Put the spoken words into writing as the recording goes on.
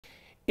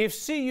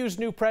If CU's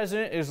new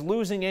president is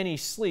losing any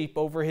sleep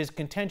over his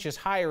contentious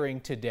hiring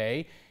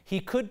today, he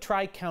could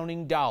try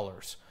counting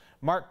dollars.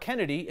 Mark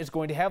Kennedy is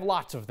going to have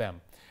lots of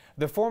them.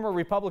 The former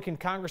Republican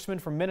congressman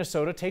from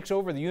Minnesota takes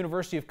over the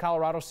University of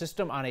Colorado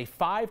system on a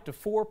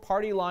 5-4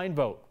 party line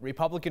vote.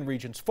 Republican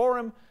Regents for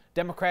him,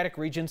 Democratic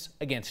Regents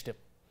against him.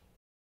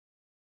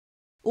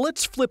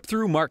 Let's flip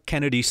through Mark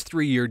Kennedy's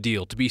 3-year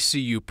deal to be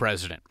CU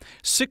president.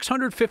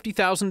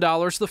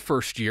 $650,000 the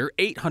first year,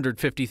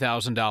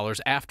 $850,000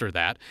 after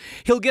that.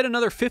 He'll get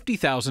another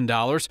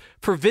 $50,000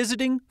 for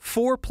visiting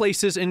 4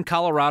 places in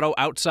Colorado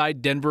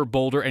outside Denver,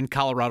 Boulder, and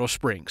Colorado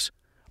Springs.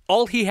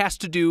 All he has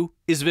to do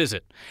is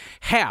visit.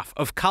 Half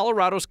of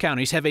Colorado's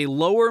counties have a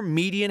lower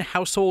median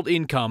household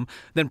income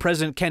than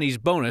President Kennedy's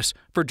bonus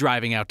for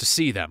driving out to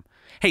see them.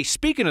 Hey,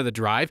 speaking of the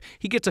drive,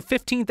 he gets a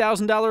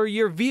 $15,000 a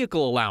year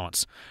vehicle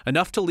allowance,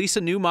 enough to lease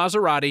a new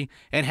Maserati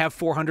and have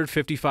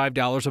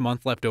 $455 a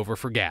month left over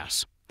for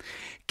gas.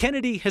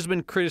 Kennedy has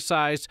been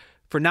criticized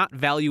for not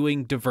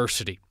valuing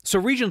diversity, so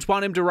Regents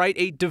want him to write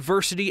a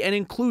diversity and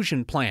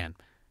inclusion plan.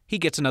 He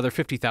gets another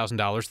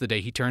 $50,000 the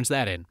day he turns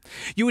that in.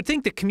 You would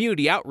think that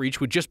community outreach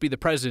would just be the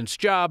president's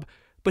job,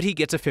 but he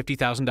gets a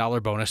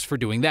 $50,000 bonus for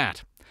doing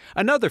that.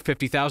 Another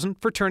 $50,000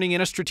 for turning in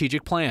a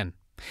strategic plan.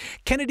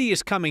 Kennedy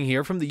is coming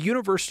here from the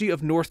University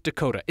of North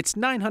Dakota. It's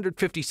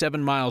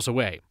 957 miles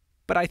away,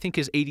 but I think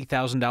his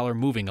 $80,000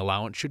 moving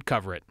allowance should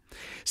cover it.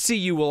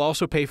 CU will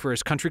also pay for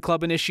his country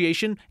club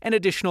initiation and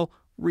additional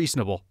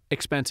reasonable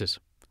expenses.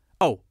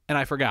 Oh, and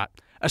I forgot,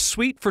 a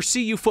suite for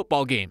CU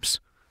football games,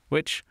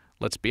 which,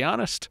 let's be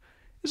honest,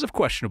 is of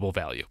questionable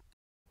value.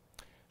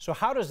 So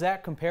how does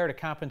that compare to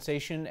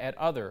compensation at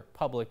other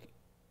public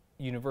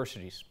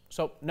universities?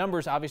 So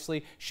numbers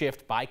obviously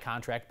shift by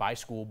contract, by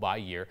school, by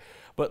year,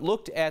 but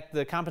looked at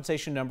the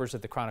compensation numbers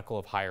that the Chronicle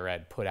of Higher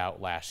Ed put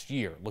out last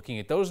year. Looking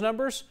at those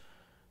numbers,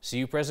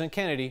 CU President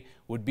Kennedy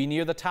would be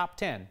near the top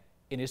 10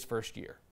 in his first year.